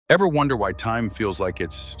Ever wonder why time feels like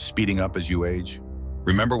it's speeding up as you age?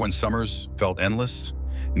 Remember when summers felt endless?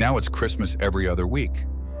 Now it's Christmas every other week.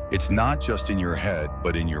 It's not just in your head,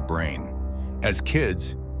 but in your brain. As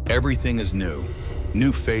kids, everything is new.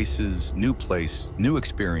 New faces, new place, new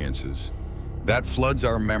experiences. That floods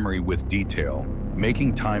our memory with detail,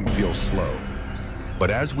 making time feel slow.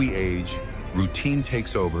 But as we age, routine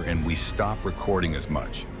takes over and we stop recording as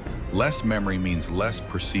much. Less memory means less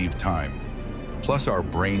perceived time. Plus our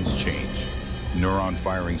brains change. Neuron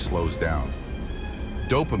firing slows down.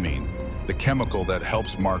 Dopamine, the chemical that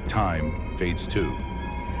helps mark time, fades too.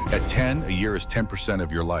 At 10, a year is 10%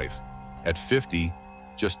 of your life. At 50,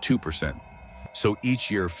 just 2%. So each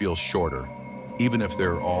year feels shorter, even if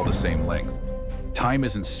they're all the same length. Time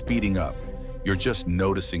isn't speeding up, you're just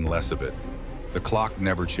noticing less of it. The clock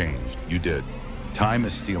never changed, you did. Time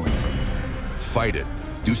is stealing from you. Fight it,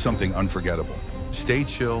 do something unforgettable. Stay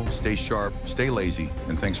chill, stay sharp, stay lazy,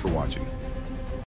 and thanks for watching.